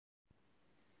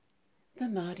The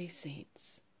Māori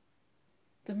seats.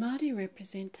 The Māori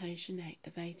Representation Act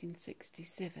of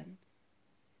 1867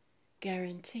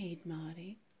 guaranteed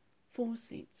Māori 4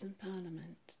 seats in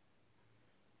Parliament.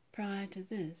 Prior to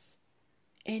this,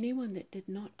 anyone that did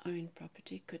not own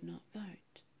property could not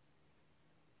vote.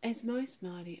 As most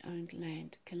Māori owned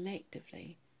land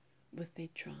collectively with their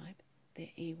tribe, their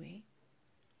iwi,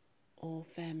 or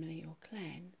family or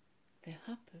clan, their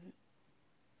hapu,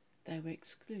 they were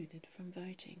excluded from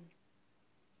voting.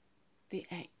 The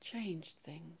Act changed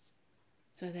things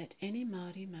so that any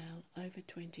Māori male over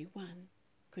 21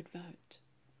 could vote.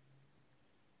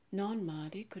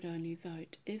 Non-Māori could only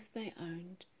vote if they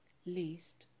owned,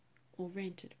 leased or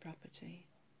rented property.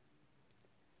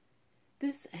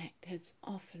 This Act has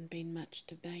often been much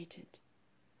debated,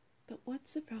 but what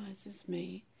surprises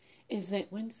me is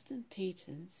that Winston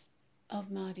Peters, of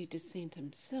Māori descent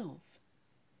himself,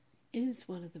 is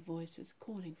one of the voices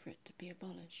calling for it to be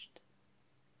abolished.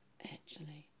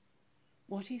 Actually,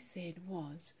 what he said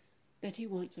was that he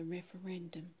wants a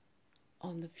referendum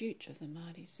on the future of the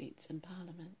Māori seats in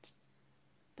Parliament,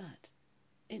 but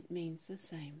it means the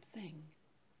same thing.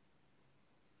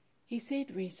 He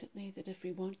said recently that if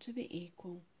we want to be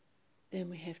equal, then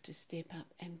we have to step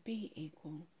up and be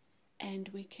equal, and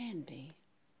we can be.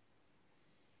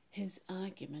 His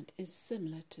argument is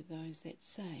similar to those that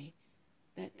say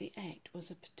that the Act was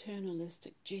a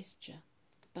paternalistic gesture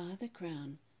by the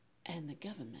Crown and the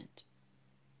government,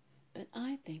 but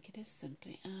I think it is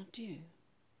simply our due.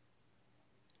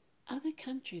 Other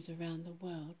countries around the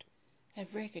world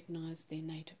have recognised their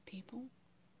native people.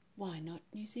 Why not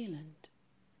New Zealand?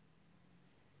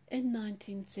 In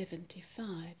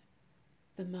 1975,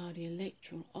 the Māori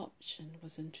electoral option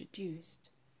was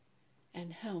introduced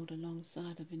and held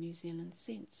alongside of a New Zealand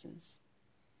census.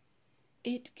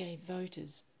 It gave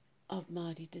voters of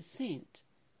Māori descent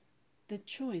the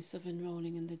choice of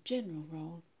enrolling in the general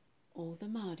roll or the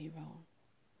Māori roll.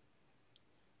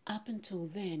 Up until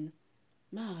then,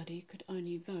 Māori could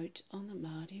only vote on the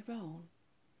Māori roll.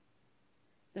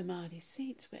 The Māori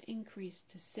seats were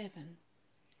increased to 7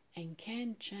 and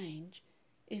can change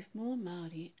if more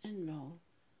Māori enrol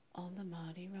on the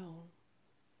Māori roll.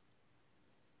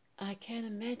 I can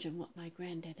imagine what my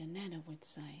granddad and Nana would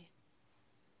say.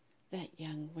 That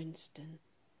young Winston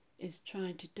is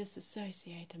trying to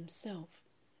disassociate himself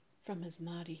from his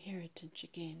Māori heritage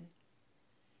again,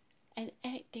 and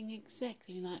acting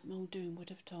exactly like Muldoon would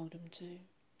have told him to.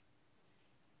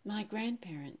 My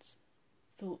grandparents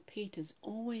thought Peters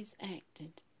always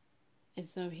acted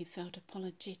as though he felt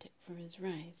apologetic for his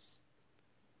race,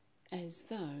 as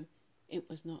though it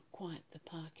was not quite the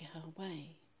Pākehā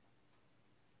way.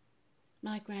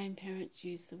 My grandparents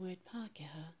used the word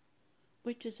Pākehā,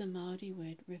 which is a Māori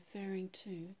word referring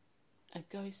to a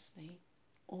ghostly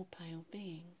or pale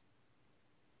being.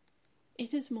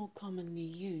 It is more commonly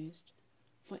used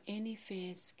for any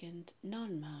fair-skinned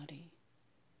non-Māori.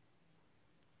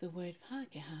 The word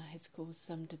Pākehā has caused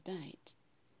some debate,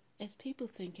 as people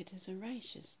think it is a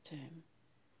racist term,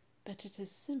 but it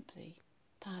is simply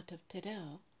part of Te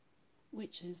Reo,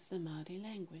 which is the Māori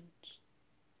language.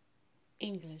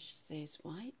 English says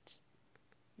white,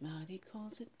 Māori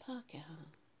calls it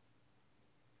Pākehā.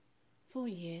 For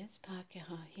years,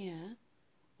 Pākehā here,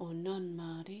 or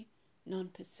non-Māori,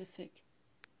 non-Pacific,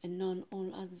 and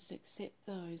non-all others except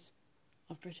those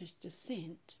of British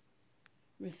descent,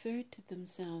 referred to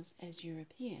themselves as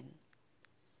European.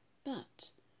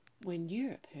 But when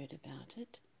Europe heard about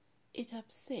it, it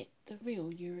upset the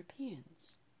real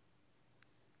Europeans.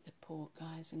 The poor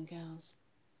guys and girls.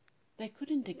 They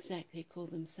couldn't exactly call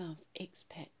themselves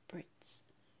expat Brits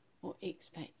or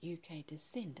expat UK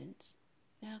descendants,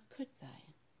 now could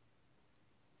they?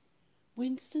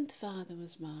 Winston's father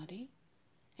was Māori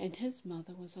and his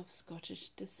mother was of Scottish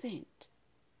descent,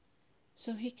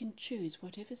 so he can choose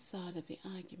whatever side of the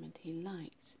argument he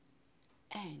likes,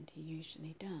 and he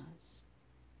usually does.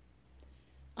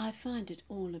 I find it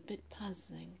all a bit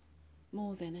puzzling,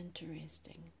 more than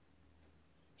interesting.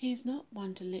 He is not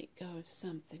one to let go of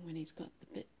something when he's got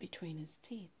the bit between his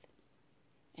teeth,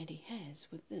 and he has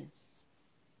with this.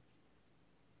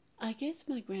 I guess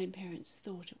my grandparents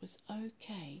thought it was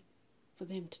okay for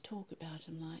them to talk about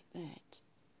him like that.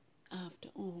 After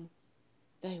all,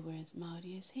 they were as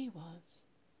Māori as he was.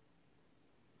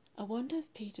 I wonder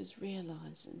if Peters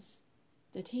realises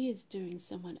that he is doing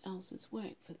someone else's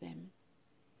work for them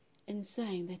in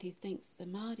saying that he thinks the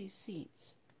Māori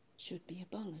seats should be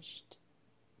abolished.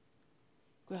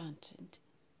 Granted,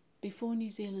 before New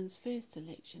Zealand's first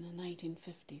election in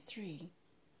 1853,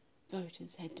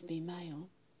 voters had to be male,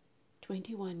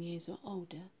 21 years or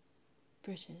older,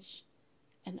 British,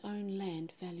 and own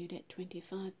land valued at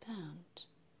 £25.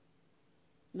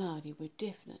 Māori were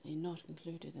definitely not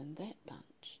included in that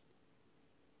bunch.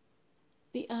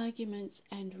 The arguments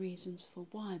and reasons for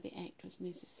why the Act was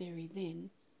necessary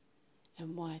then,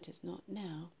 and why it is not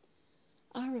now,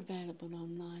 are available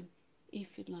online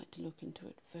if you'd like to look into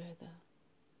it further.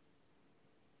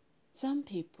 Some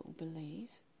people believe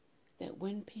that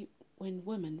when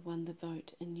women won the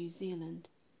vote in New Zealand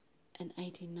in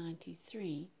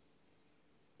 1893,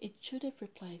 it should have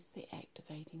replaced the Act of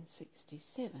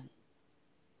 1867.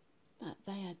 But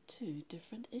they are two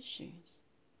different issues.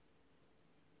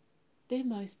 There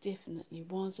most definitely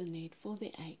was a need for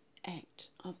the Act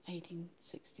of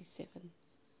 1867,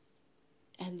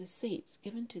 and the seats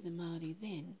given to the Māori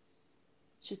then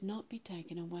should not be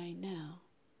taken away now.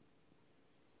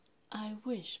 I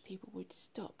wish people would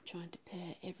stop trying to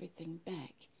pare everything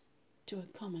back to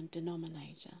a common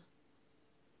denominator.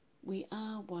 We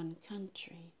are one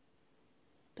country,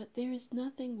 but there is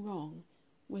nothing wrong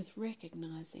with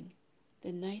recognising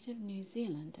the native New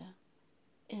Zealander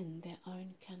in their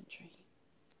own country.